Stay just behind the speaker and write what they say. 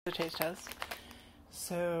The taste test.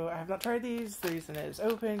 So I have not tried these. The reason it is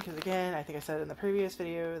open because, again, I think I said in the previous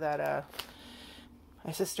video that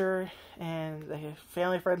my sister and the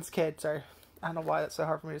family friend's kids are, I don't know why that's so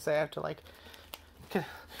hard for me to say. I have to like, you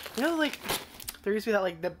know, like there used to be that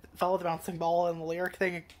like the follow the bouncing ball and the lyric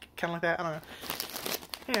thing, kind of like that. I don't know.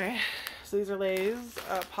 Anyway, so these are Lay's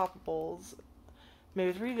Poppables made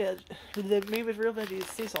with real veggies,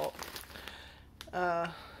 sea salt. But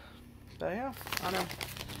yeah, I don't know.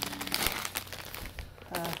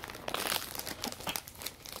 I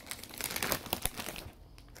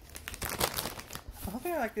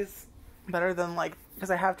think I like this better than like,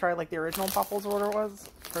 because I have tried like the original Poppables or whatever it was,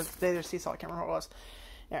 or their sea salt, I can't remember what it was.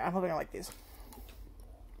 Yeah, I'm hoping I like these.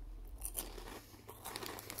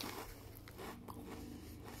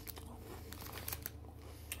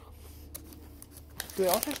 Do they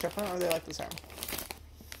all taste different or are they like the same?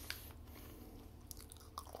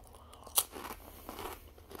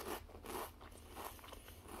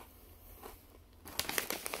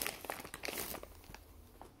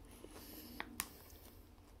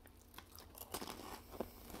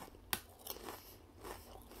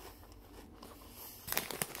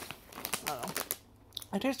 I don't know.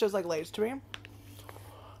 It tastes just like Lay's to me.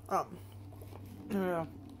 Yeah,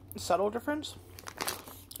 subtle difference.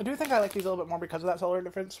 I do think I like these a little bit more because of that subtle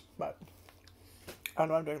difference, but I don't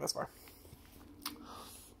know what I'm doing this for.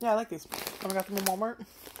 Yeah, I like these. I got them in Walmart.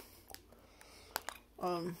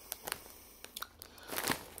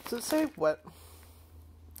 Does it say what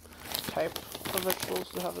type of vegetables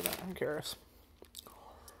to have in it? I'm curious.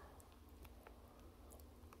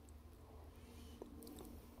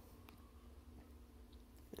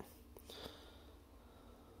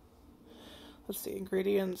 Let's see,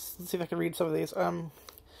 ingredients. Let's see if I can read some of these.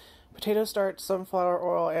 Potato starch, sunflower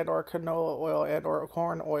oil and or canola oil and or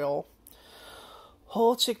corn oil,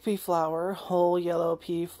 whole chickpea flour, whole yellow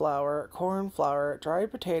pea flour, corn flour,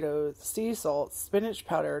 dried potatoes, sea salt, spinach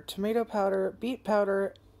powder, tomato powder, beet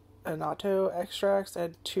powder, annatto extracts,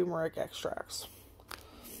 and turmeric extracts.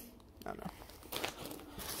 I don't know.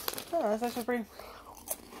 Oh, that's actually pretty...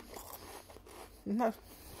 No.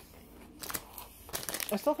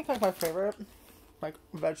 I still think like my favorite, like,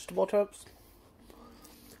 vegetable chips.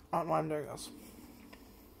 I don't know why I'm doing this.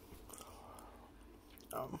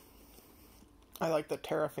 I like the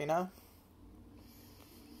Terrafina.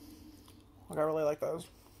 Like, I really like those.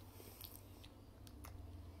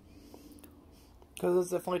 Because this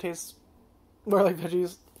definitely tastes more like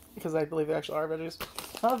veggies. Because I believe they actually are veggies.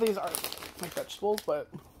 None of these are like vegetables, but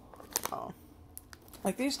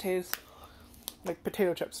like these taste like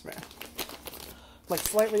potato chips to me. Like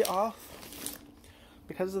slightly off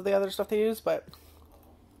because of the other stuff they use, but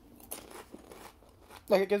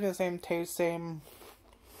like it gives me the same taste, same,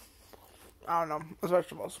 I don't know, as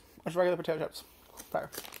vegetables. As regular potato chips. Fair.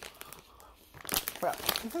 But yeah, I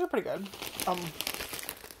think they're pretty good.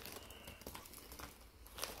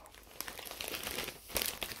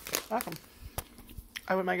 I like them.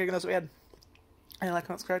 I wouldn't mind getting those if we had. And like,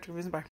 comment, subscribe to the reason. Bye.